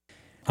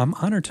I'm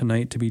honored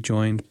tonight to be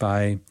joined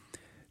by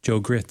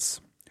Joe Gritz,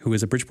 who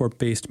is a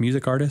Bridgeport-based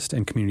music artist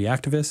and community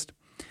activist.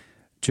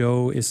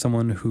 Joe is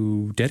someone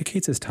who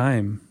dedicates his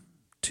time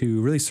to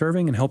really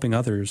serving and helping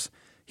others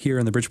here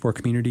in the Bridgeport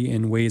community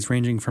in ways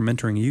ranging from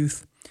mentoring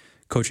youth,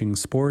 coaching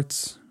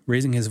sports,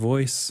 raising his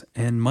voice,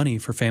 and money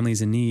for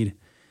families in need.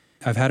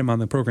 I've had him on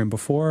the program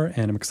before,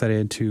 and I'm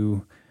excited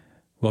to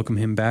welcome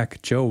him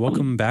back. Joe,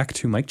 welcome back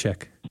to Mic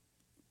Check.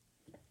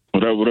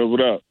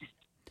 What up?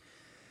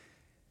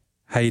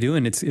 How you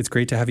doing? It's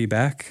great to have you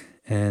back.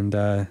 And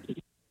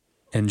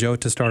Joe,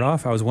 to start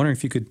off, I was wondering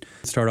if you could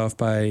start off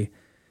by,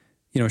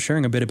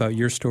 sharing a bit about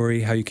your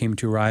story, how you came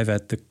to arrive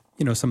at the,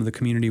 some of the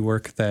community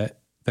work that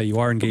you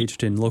are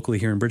engaged in locally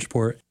here in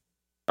Bridgeport.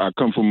 I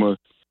come from a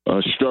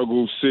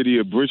struggle city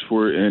of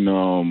Bridgeport, and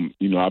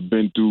I've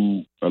been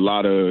through a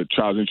lot of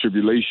trials and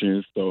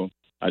tribulations. So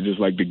I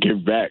just like to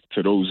give back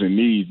to those in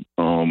need.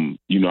 I'm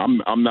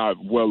not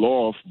well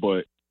off,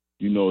 but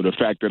the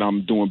fact that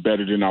I'm doing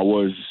better than I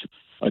was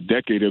a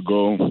decade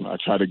ago, I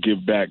try to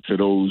give back to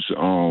those,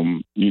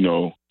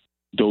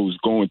 those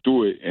going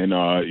through it, and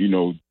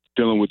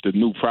dealing with the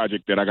new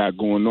project that I got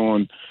going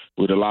on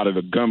with a lot of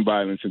the gun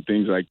violence and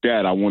things like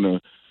that. I want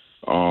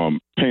to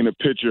paint a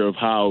picture of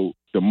how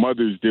the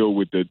mothers deal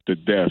with the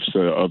deaths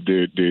of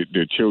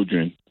their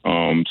children.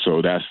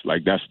 So that's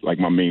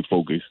my main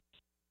focus.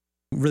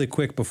 Really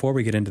quick, before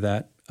we get into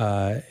that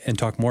and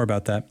talk more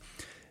about that,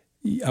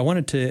 I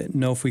wanted to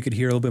know if we could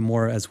hear a little bit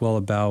more as well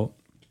about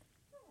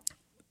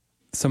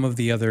some of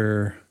the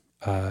other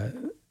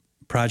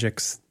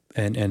projects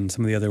and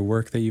some of the other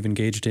work that you've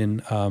engaged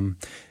in,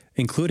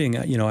 including,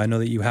 I know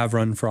that you have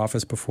run for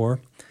office before,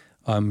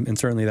 and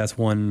certainly that's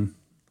one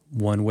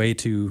way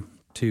to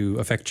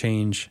affect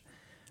change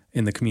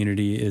in the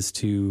community is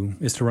to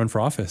run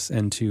for office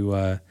and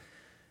to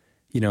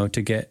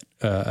get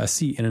a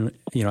seat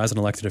as an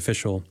elected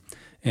official.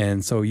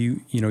 And so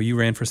you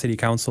ran for city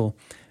council,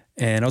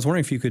 and I was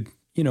wondering if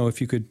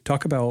you could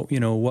talk about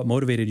what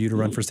motivated you to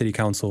run for city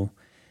council,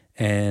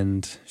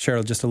 and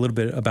share just a little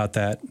bit about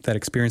that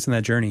experience and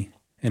that journey,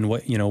 and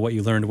what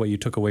you learned, what you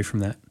took away from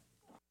that.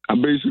 I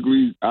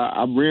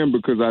ran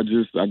because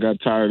I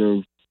got tired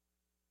of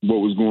what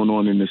was going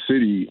on in the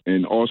city,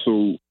 and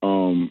also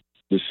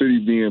the city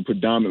being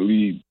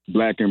predominantly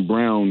black and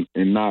brown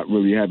and not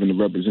really having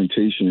the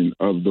representation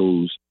of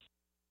those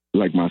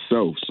like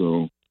myself.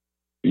 So,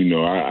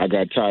 I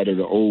got tired of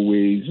the old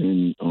ways,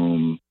 and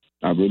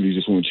I really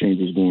just want to change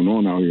what's going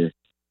on out here.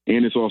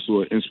 And it's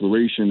also an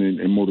inspiration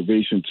and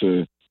motivation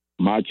to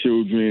my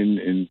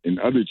children and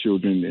other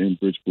children in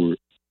Bridgeport.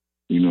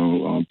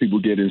 People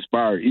get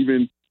inspired.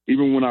 Even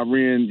when I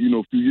ran,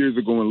 a few years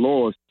ago and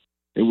lost,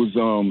 it was,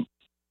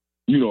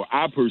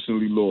 I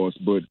personally lost,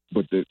 but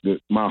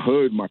my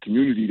hood, my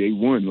community, they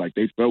won. Like,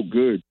 they felt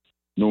good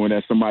knowing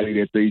that somebody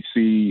that they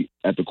see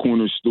at the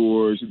corner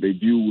stores, they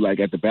view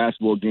like at the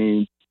basketball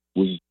game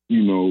was,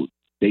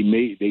 they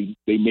made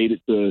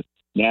it to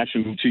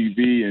national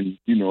TV, and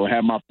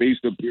have my face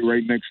up here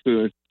right next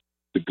to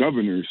the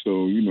governor.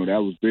 So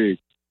that was big.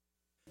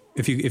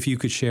 If you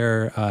could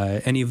share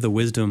any of the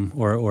wisdom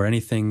or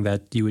anything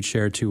that you would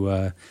share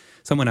to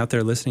someone out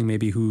there listening,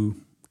 maybe who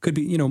could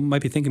be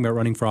might be thinking about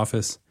running for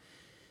office,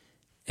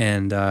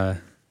 and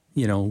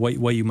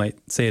what you might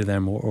say to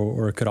them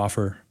or could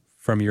offer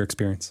from your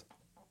experience.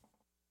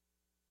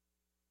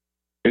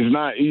 It's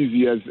not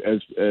easy as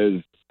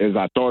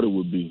I thought it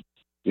would be.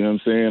 You know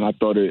what I'm saying? I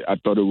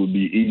thought it would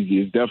be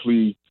easy. It's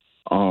definitely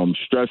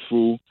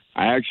stressful.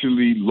 I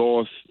actually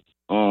lost,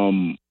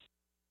 I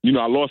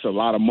lost a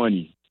lot of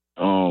money.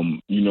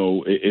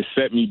 It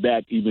set me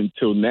back even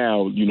till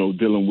now,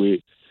 dealing with,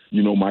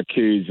 my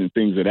kids and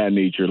things of that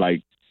nature.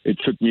 Like, it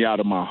took me out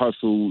of my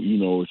hustle,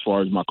 as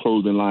far as my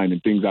clothing line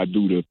and things I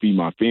do to feed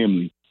my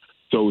family.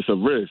 So it's a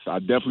risk. I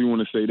definitely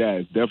want to say that.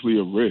 It's definitely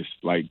a risk,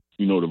 like,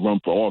 to run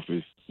for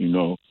office,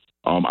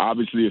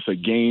 Obviously, it's a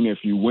gain if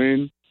you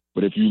win.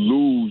 But if you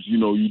lose,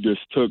 you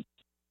just took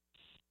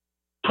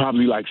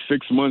probably like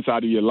 6 months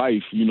out of your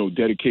life,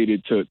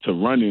 dedicated to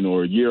running,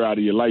 or a year out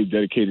of your life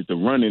dedicated to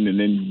running, and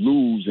then you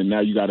lose, and now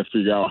you got to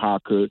figure out how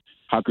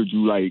could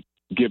you like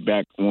get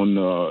back on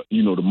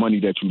the money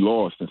that you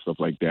lost and stuff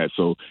like that.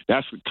 So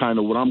that's kind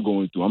of what I'm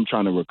going through. I'm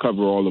trying to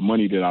recover all the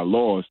money that I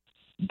lost,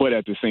 but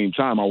at the same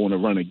time, I want to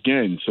run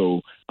again.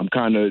 So I'm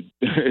kind of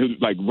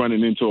like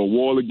running into a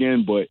wall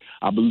again. But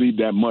I believe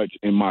that much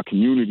in my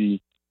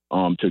community.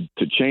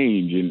 To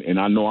change. And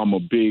I know I'm a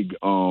big,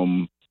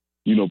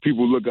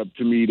 people look up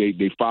to me,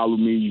 they follow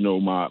me,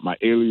 my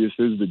alias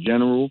is the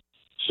General.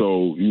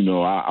 So,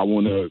 I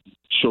want to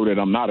show that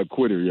I'm not a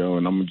quitter,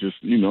 and I'm just,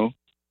 I'm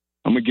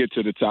going to get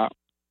to the top.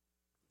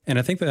 And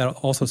I think that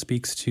also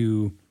speaks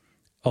to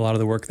a lot of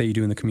the work that you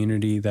do in the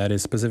community that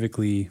is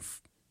specifically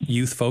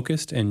youth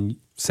focused and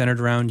centered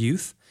around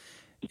youth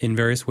in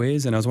various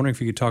ways. And I was wondering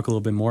if you could talk a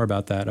little bit more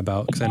about that,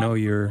 because I know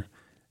you're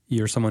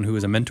someone who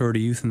is a mentor to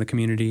youth in the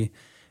community.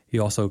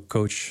 You also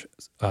coach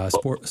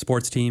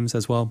sports teams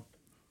as well.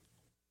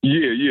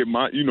 Yeah.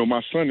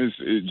 My son is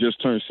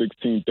just turned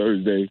 16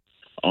 Thursday,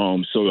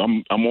 so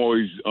I'm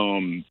always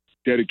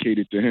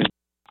dedicated to him.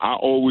 I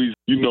always,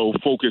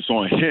 focus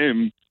on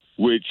him,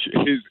 which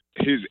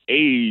his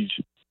age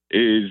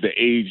is the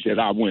age that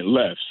I went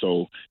left.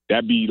 So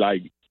that'd be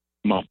like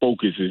my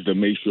focus is to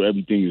make sure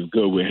everything is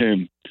good with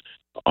him.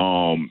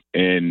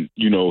 And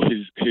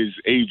his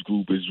age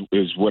group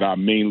is what I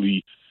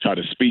mainly try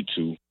to speak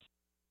to.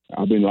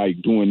 I've been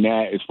like doing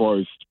that as far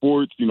as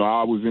sports.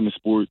 I was in the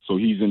sports, so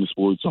he's in the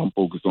sports, so I'm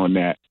focused on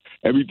that.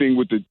 Everything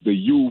with the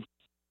youth,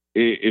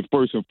 it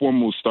first and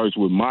foremost starts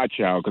with my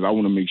child because I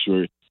want to make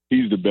sure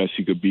he's the best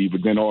he could be,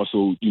 but then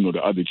also,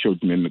 the other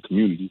children in the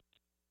community.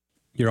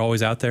 You're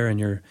always out there and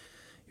you're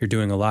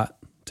doing a lot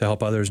to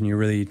help others, and you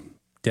really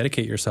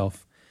dedicate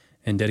yourself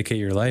and dedicate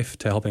your life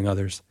to helping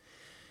others.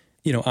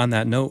 On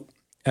that note,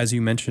 as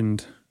you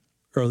mentioned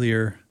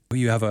earlier,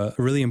 you have a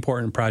really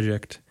important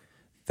project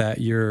that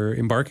you're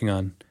embarking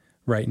on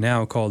right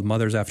now called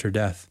Mothers After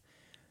Death.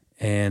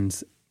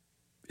 And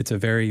it's a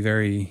very,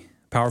 very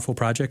powerful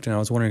project. And I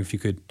was wondering if you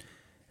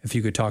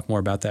could talk more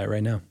about that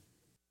right now.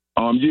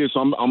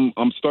 So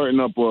I'm starting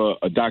up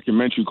a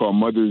documentary called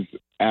Mothers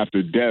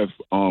After Death.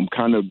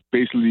 Kind of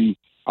basically,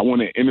 I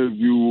want to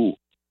interview.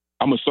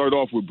 I'm gonna start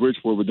off with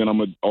Bridgeport, but then I'm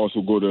gonna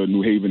also go to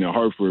New Haven and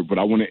Hartford. But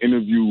I want to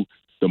interview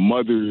the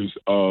mothers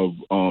of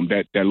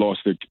that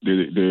lost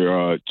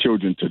their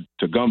children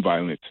to gun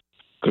violence,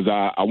 because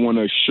I want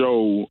to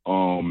show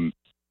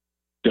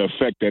the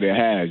effect that it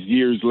has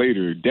years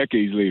later,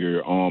 decades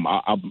later.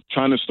 I'm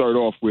trying to start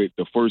off with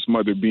the first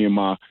mother being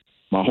my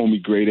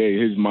homie Grade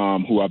A, his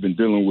mom, who I've been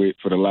dealing with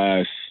for the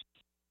last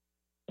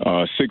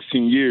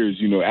 16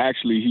 years.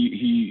 Actually,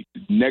 he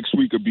next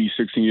week will be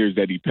 16 years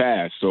that he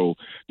passed. So,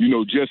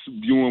 just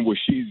viewing what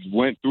she's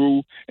went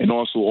through, and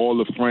also all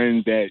the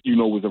friends that,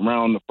 was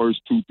around the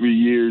first 2-3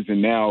 years,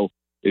 and now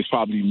it's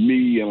probably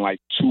me and like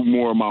two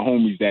more of my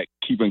homies that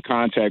keep in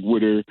contact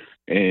with her.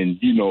 And,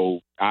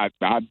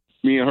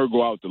 me and her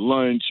go out to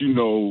lunch,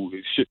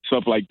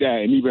 stuff like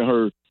that. And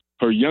even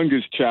her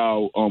youngest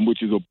child,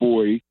 which is a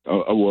boy,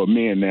 or a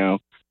man now,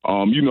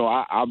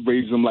 I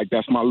raised him like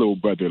that's my little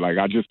brother. Like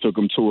I just took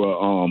him to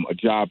a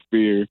job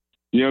fair.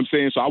 You know what I'm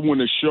saying? So I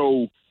want to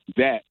show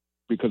that,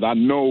 because I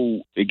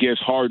know it gets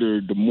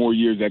harder the more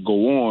years that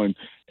go on,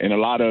 and a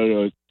lot of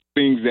the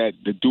things that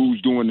the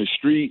dudes do in the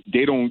street,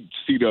 they don't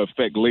see the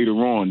effect later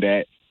on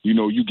that,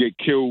 you get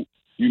killed.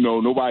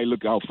 Nobody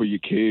look out for your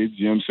kids.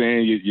 You know what I'm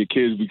saying? Your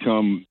kids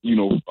become,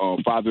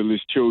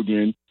 fatherless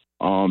children.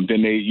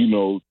 Then they,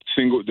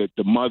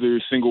 the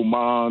mothers, single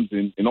moms,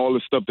 and all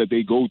the stuff that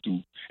they go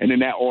through. And then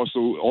that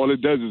also, all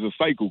it does is a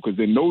cycle, because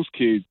then those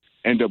kids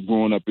end up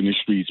growing up in the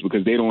streets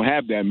because they don't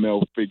have that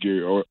male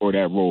figure or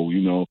that role,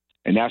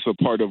 And that's a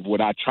part of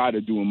what I try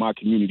to do in my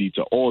community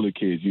to all the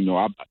kids.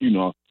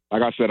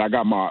 Like I said, I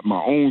got my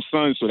own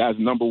son, so that's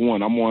number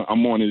one. I'm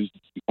on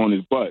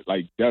his butt,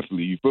 like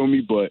definitely. You feel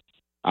me? But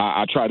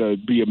I try to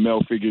be a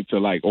male figure to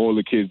like all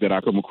the kids that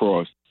I come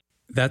across.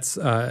 That's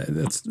a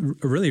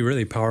really,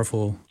 really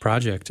powerful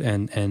project.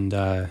 And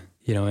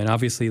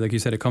obviously, like you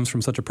said, it comes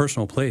from such a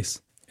personal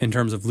place in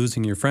terms of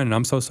losing your friend. And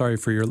I'm so sorry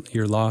for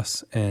your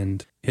loss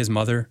and his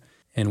mother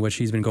and what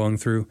she's been going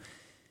through.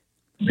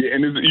 Yeah,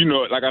 and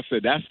like I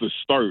said, that's the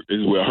start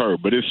is with her.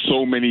 But it's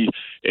so many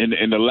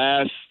in the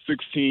last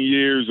 16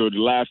 years or the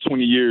last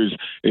 20 years.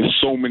 There's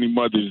so many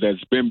mothers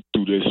that's been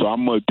through this. So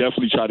I'm gonna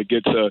definitely try to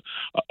get to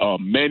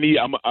many.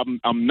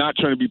 I'm not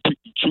trying to be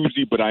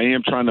choosy, but I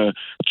am trying to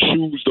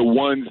choose the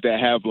ones that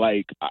have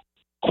like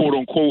quote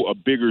unquote a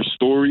bigger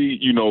story.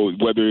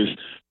 Whether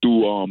it's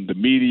through the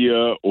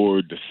media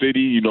or the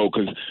city.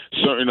 Because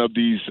certain of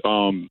these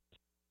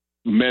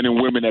men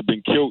and women that have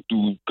been killed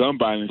through gun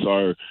violence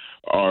are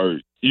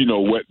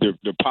what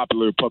they're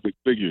popular public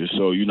figures.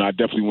 So, I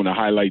definitely want to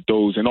highlight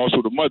those, and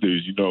also the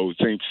mothers,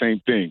 same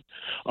thing.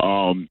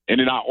 And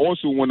then I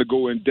also want to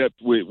go in depth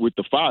with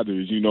the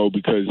fathers,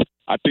 because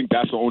I think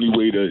that's the only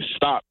way to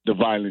stop the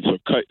violence or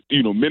cut,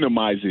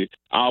 minimize it.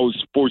 I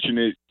was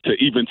fortunate to,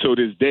 even till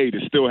this day, to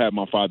still have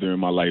my father in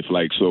my life.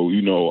 Like, so,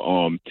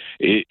 I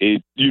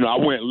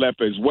went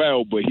left as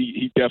well, but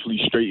he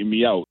definitely straightened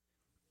me out.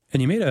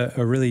 And you made a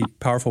really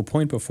powerful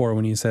point before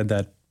when you said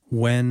that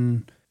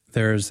when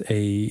there's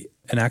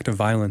an act of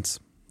violence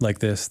like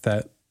this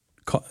that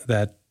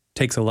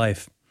takes a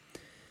life,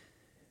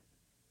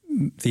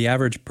 the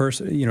average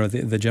person,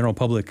 the general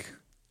public,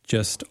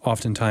 just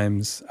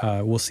oftentimes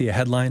will see a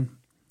headline,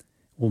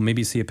 will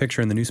maybe see a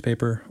picture in the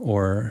newspaper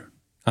or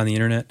on the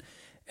internet,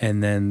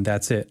 and then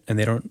that's it. And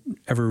they don't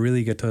ever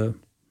really get to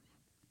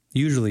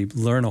usually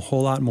learn a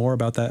whole lot more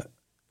about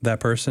that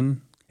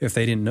person if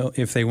they didn't know,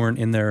 if they weren't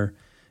in their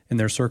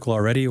circle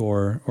already,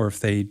 or if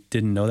they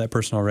didn't know that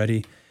person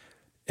already.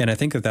 And I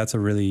think that that's a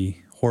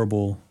really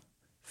horrible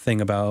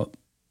thing about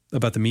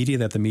the media,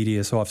 that the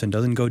media so often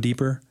doesn't go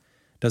deeper,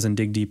 doesn't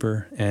dig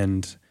deeper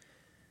and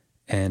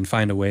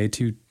find a way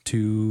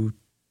to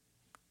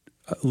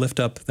lift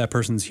up that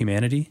person's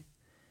humanity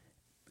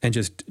and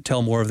just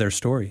tell more of their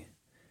story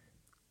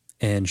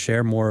and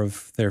share more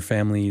of their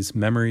family's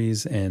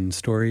memories and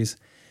stories.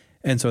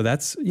 And so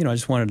that's, I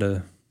just wanted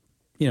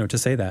to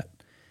say that,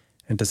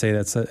 and to say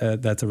that's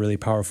a really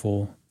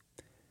powerful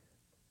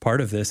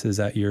part of this, is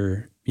that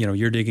you're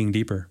you're digging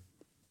deeper.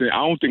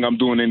 I don't think I'm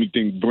doing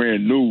anything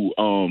brand new,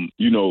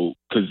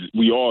 because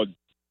we all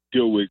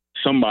deal with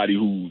somebody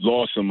who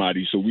lost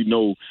somebody, so we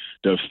know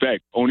the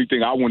effect. Only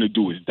thing I want to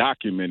do is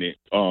document it,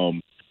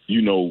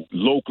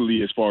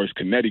 locally, as far as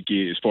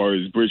Connecticut, as far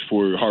as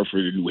Bridgeport,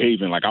 Hartford, and New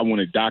Haven. Like, I want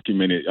to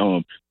document it,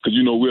 because,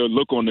 we'll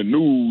look on the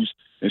news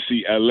and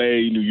see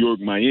L.A., New York,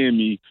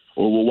 Miami,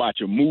 or we'll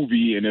watch a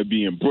movie and it'll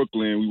be in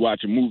Brooklyn. We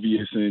watch a movie,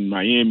 it's in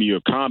Miami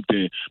or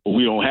Compton, but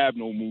we don't have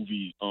no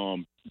movie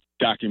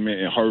document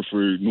in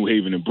Hartford, New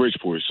Haven, and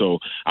Bridgeport. So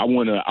I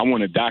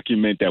wanna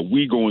document that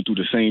we going through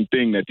the same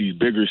thing that these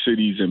bigger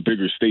cities and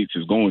bigger states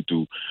is going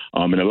through.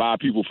 And a lot of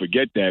people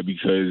forget that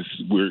because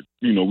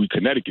we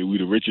Connecticut, we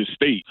the richest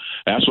state.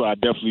 That's why I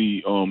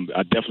definitely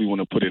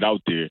want to put it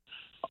out there.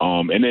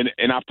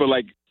 And I feel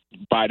like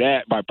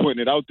by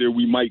putting it out there,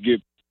 we might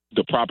get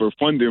the proper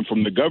funding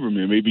from the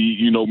government. Maybe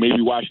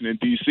Washington,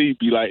 D.C.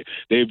 be like,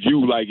 they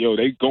view like, yo,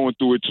 they going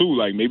through it too.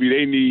 Like, maybe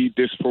they need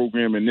this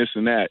program and this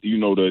and that,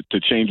 to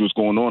change what's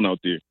going on out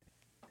there.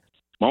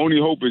 My only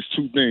hope is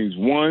two things.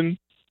 One,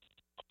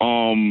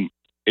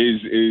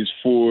 is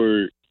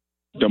for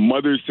the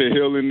mothers to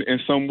heal in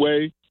some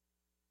way.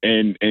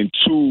 And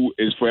two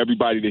is for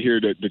everybody to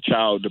hear the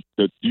child,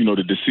 the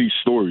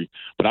deceased story.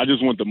 But I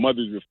just want the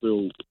mothers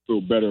to feel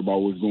better about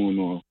what's going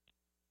on.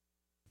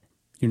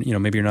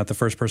 Maybe you're not the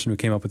first person who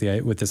came up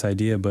with this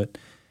idea, but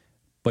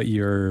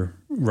you're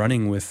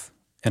running with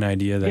an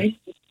idea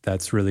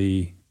that's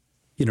really,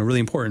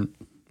 really important,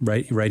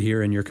 right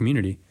here in your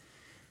community.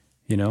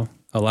 A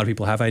lot of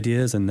people have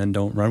ideas and then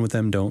don't run with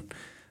them. Don't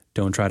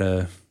try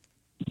to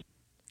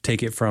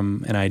take it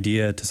from an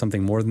idea to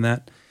something more than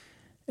that.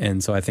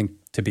 And so I think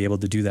to be able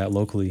to do that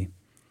locally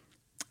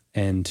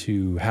and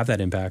to have that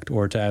impact,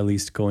 or to at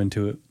least go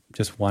into it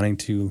just wanting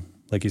to,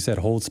 like you said,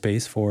 hold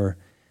space for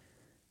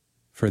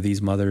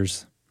these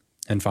mothers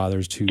and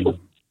fathers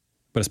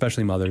but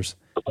especially mothers,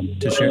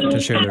 to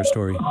share their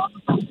story.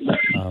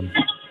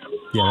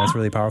 That's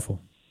really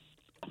powerful.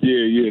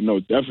 Yeah, no,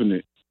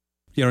 definitely.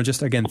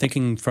 Just again,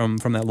 thinking from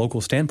that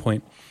local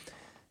standpoint,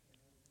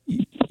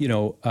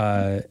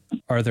 are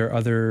there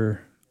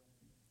other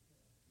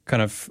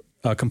kind of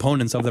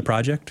components of the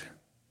project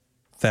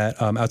that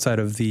outside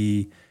of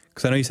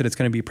because I know you said it's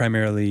going to be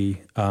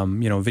primarily,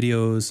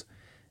 videos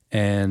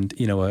and,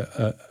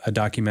 a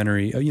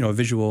documentary, a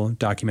visual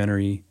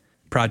documentary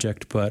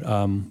project. But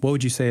what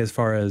would you say as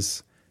far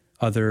as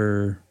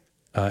other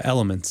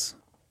elements?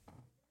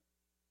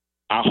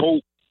 I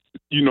hope,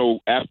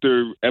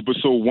 after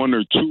episode 1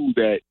 or 2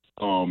 that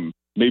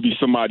maybe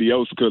somebody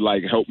else could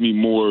help me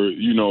more,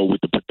 with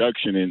the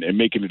production and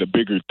making it a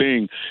bigger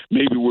thing.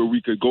 Maybe where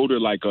we could go to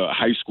a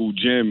high school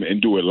gym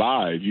and do it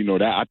live.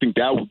 That I think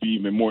that would be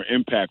even more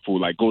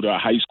impactful. Go to a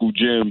high school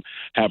gym,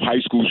 have high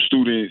school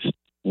students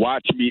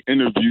watch me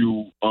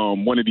interview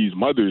one of these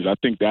mothers. I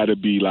think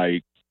that'd be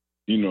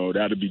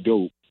that'd be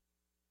dope.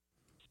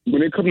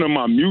 When it comes to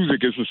my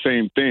music, it's the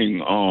same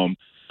thing.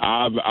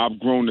 I've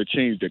grown to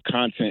change the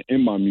content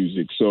in my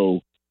music,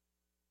 so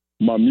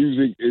my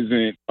music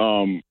isn't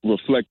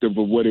reflective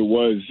of what it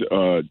was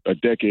a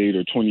decade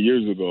or 20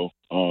 years ago.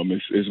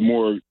 It's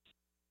more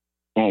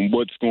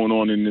what's going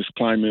on in this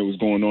climate, what's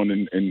going on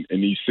in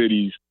these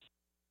cities.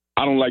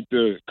 I don't like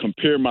to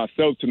compare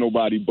myself to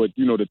nobody, but,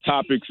 the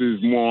topics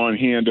is more on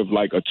hand of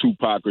a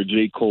Tupac or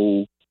J.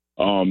 Cole,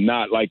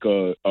 not like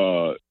a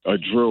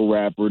drill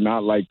rapper,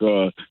 not like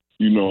a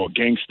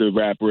gangster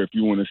rapper, if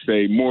you want to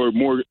say.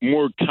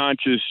 More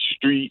conscious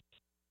street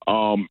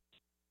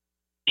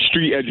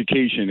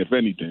education, if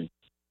anything.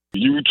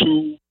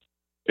 YouTube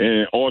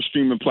and all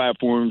streaming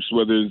platforms,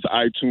 whether it's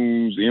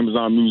iTunes,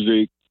 Amazon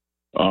Music,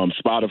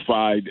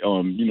 Spotify,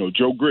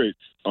 Joe Grits.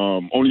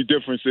 Only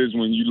difference is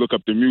when you look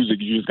up the music,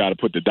 you just got to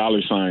put the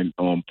 $sign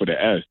for the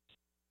S.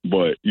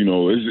 But,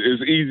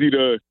 it's easy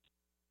to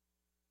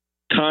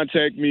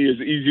contact me.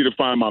 It's easy to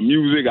find my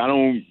music. I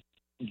don't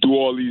do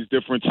all these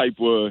different type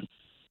of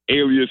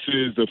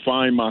aliases to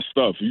find my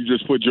stuff. You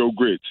just put Joe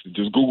Grits.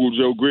 Just Google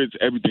Joe Grits.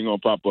 Everything will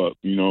pop up,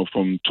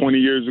 from 20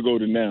 years ago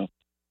to now.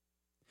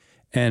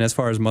 And as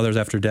far as Mothers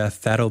After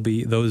Death, that'll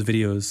be those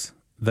videos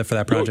for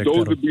that project.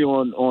 Those will be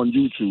on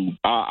YouTube.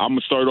 I'm going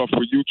to start off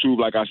with YouTube.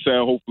 Like I said,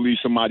 hopefully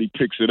somebody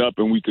picks it up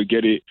and we could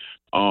get it,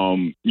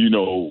 on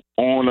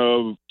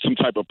some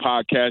type of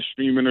podcast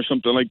streaming or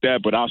something like that.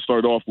 But I'll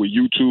start off with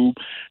YouTube,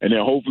 and then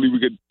hopefully we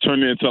could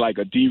turn it into a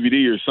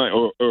DVD or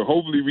something, or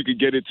hopefully we could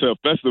get it to a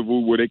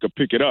festival where they could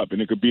pick it up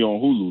and it could be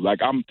on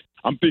Hulu.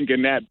 I'm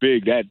thinking that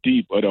big, that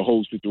deep of the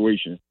whole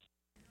situation.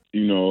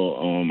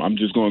 I'm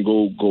just going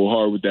to go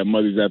hard with that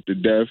Mothers After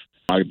Death.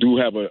 I do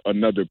have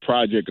another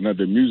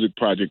music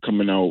project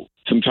coming out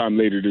sometime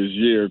later this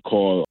year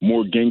called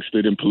More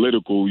Gangster Than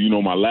Political.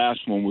 My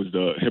last one was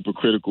the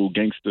Hypocritical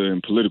Gangster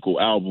and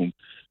Political album.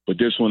 But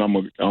this one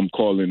I'm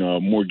calling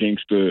More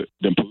Gangster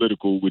Than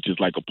Political, which is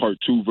like a part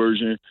 2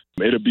 version.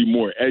 It'll be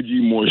more edgy,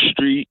 more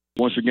street.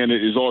 Once again,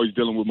 it is always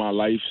dealing with my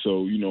life.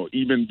 So,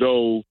 even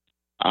though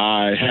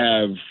I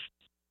have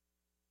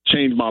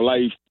changed my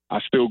life, I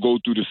still go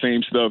through the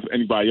same stuff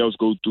anybody else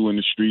goes through in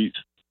the streets.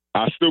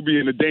 I still be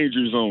in the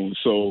danger zone.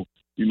 So,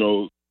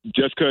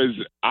 just because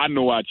I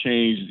know I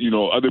changed,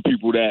 other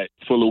people that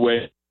feel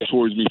away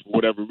towards me for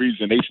whatever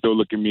reason, they still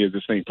look at me as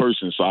the same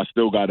person. So I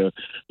still got to,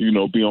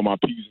 be on my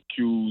P's and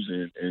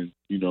Q's and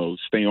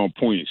stay on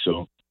point.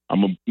 So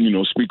I'm going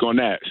to, speak on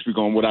that, speak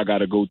on what I got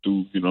to go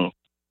through,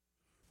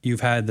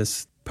 You've had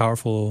this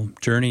powerful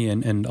journey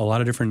and a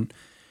lot of different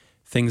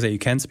things that you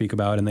can speak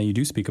about and that you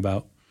do speak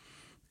about.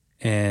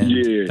 And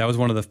that was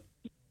one of the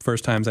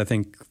first times, I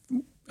think,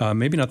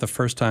 maybe not the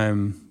first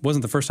time,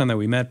 wasn't the first time that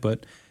we met,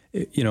 but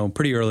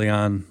pretty early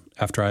on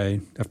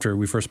after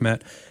we first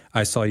met,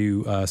 I saw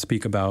you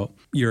speak about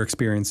your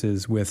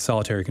experiences with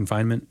solitary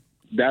confinement.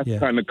 That's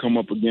kind of come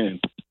up again,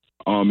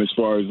 as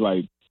far as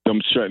like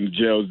them shutting the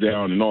jails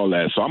down and all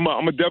that. So I'm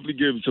gonna definitely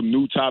give some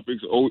new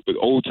topics,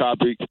 old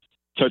topics,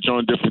 touch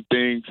on different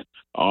things.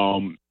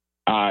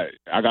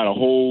 I got a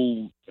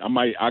whole,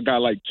 I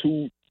got like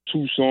two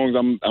songs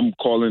I'm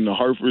calling the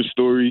Hartford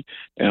story,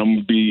 and I'm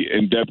gonna be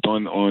in depth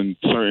on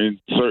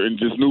certain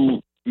just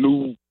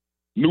new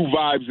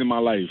vibes in my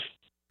life.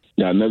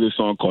 Got another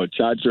song called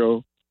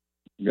Chacho.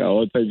 Got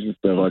all types of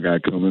stuff I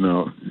got coming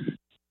out.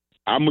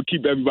 I'm gonna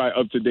keep everybody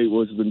up to date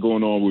with what's been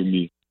going on with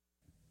me.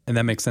 And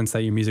that makes sense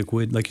that your music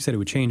would, like you said, it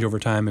would change over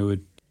time.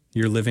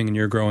 You're living and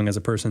you're growing as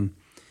a person.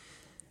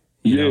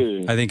 You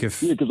know, I think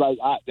because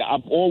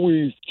I've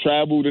always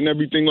traveled and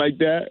everything like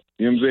that.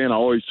 You know what I'm saying? I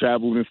always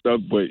traveled and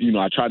stuff, but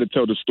I try to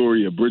tell the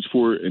story of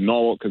Bridgeport and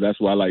all because that's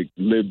where I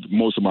lived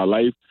most of my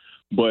life.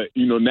 But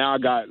now I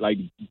got like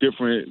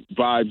different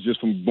vibes just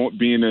from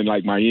being in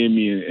like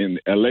Miami and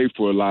LA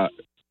for a lot.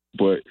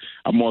 But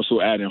I'm also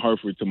adding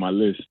Hartford to my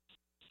list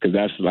because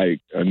that's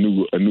like a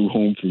new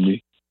home for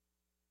me.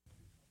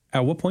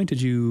 At what point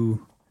did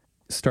you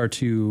start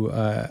to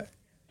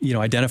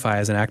identify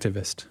as an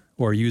activist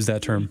or use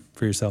that term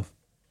for yourself?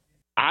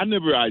 I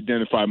never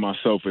identified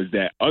myself as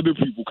that. Other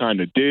people kind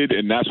of did,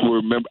 and that's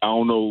where I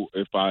don't know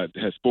if I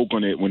had spoke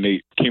on it when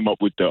they came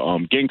up with the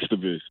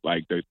gangstavist,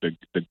 like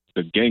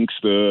the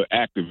gangster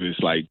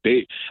activists. Like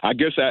I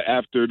guess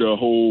after the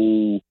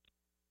whole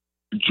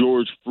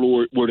George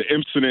Floyd, the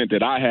incident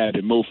that I had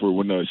in Milford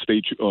when the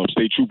state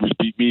troopers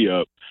beat me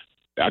up.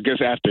 I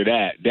guess after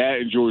that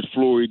and George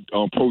Floyd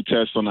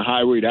protests on the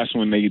highway, that's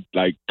when they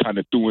like kind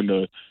of threw in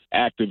the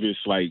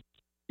activists, like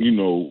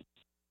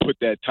put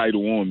that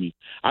title on me.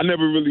 I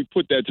never really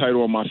put that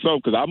title on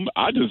myself because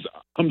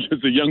I'm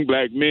just a young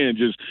black man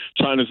just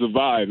trying to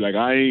survive. Like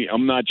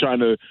I'm not trying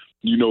to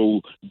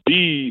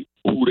be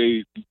who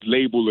they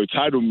label or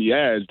title me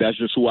as. That's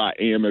just who I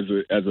am as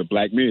a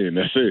black man.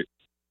 That's it.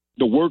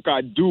 The work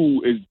I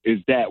do is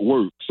that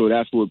work. So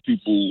that's what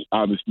people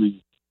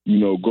obviously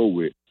go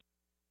with.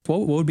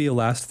 What would be a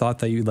last thought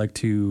that you'd like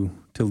to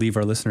leave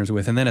our listeners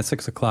with? And then at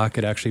 6:00,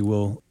 it actually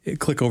will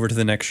click over to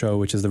the next show,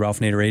 which is the Ralph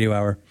Nader Radio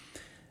Hour.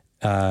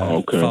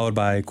 Followed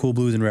by Cool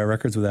Blues and Rare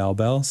Records with Al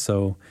Bell.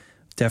 So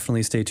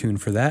definitely stay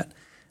tuned for that.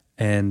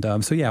 And I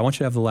want you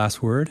to have the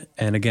last word.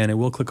 And again, it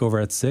will click over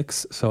at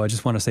 6. So I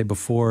just want to say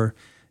before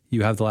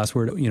you have the last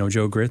word,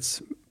 Joe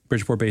Gritz,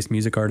 Bridgeport-based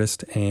music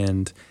artist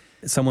and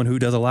someone who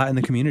does a lot in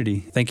the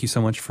community. Thank you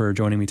so much for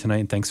joining me tonight.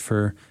 And thanks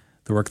for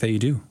the work that you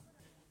do.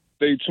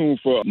 Stay tuned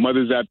for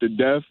Mothers After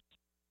Death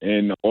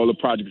and all the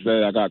projects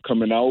that I got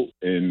coming out.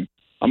 And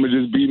I'm going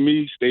to just be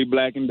me, stay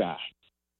black and die.